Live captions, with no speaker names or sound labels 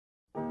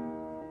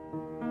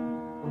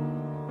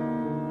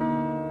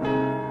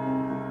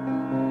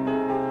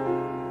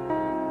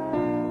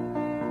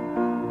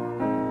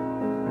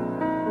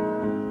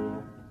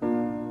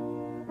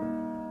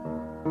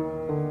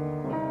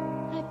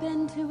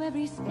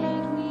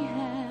state we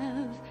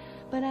have,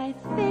 but I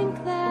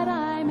think that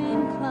I'm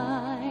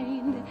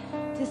inclined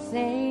to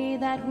say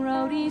that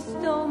Rhodey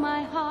stole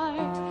my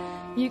heart.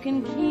 You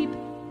can keep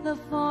the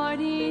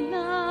 49.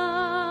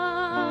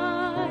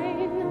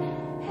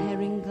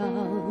 Herring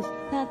gulls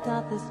that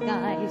dot the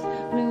skies,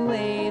 blue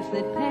waves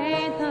that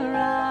paint the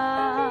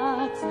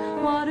rocks,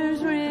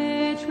 waters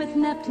rich with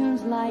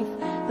Neptune's life,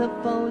 the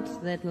boats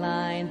that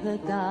line the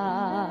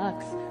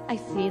docks. I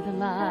see the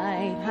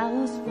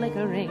lighthouse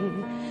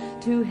flickering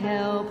to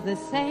help the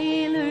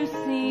sailors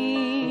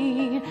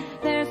see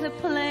there's a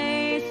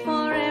place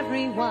for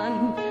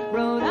everyone.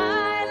 Rhode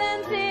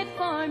Island's it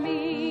for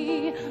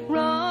me.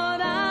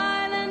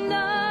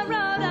 Rod-Айлендом,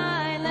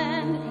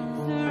 Rhode-Island,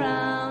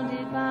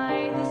 surrounded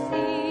by the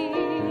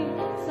sea.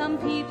 Some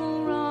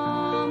people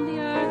roam the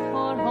earth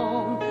for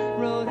home.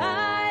 Rhode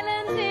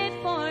Island's it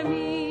for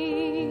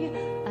me.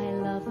 I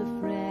love the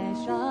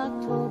fresh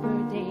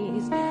October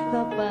days,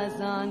 the buzz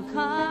on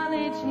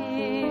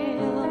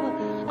College-Hill,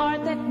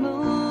 art that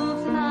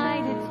moves an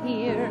eye to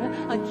tear,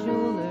 a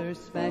jeweler's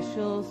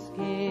special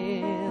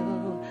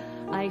skill.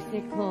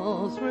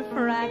 Icicles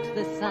refract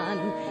the sun,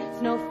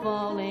 snow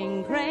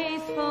falling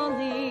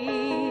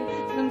gracefully.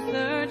 Some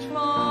search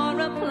for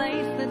a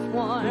place that's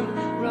warm.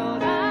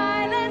 Rhode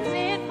Island's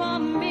it for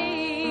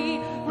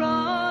me.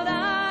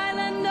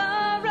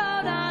 Rod-Айлендом,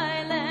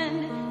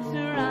 Rhode-Island,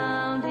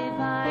 surrounded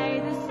by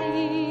the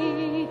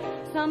sea.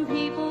 Some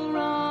people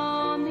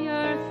roam the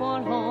earth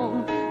for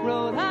home.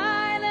 Rhode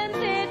Island's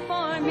it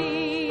for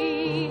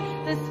me.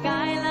 The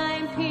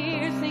skyline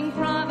piercing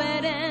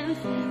Providence,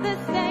 the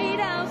State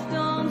House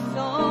dome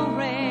so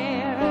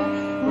rare.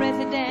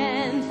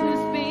 Residents who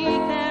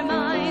speak their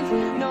minds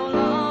no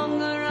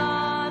longer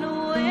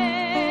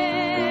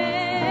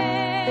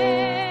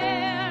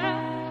unaware.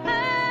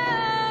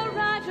 Oh,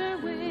 Roger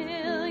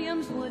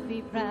Williams would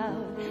be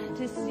proud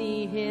to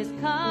see his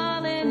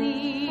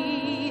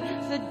colony.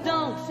 So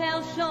don't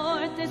sell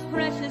short this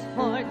precious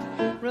port,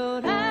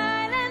 Rhode Island.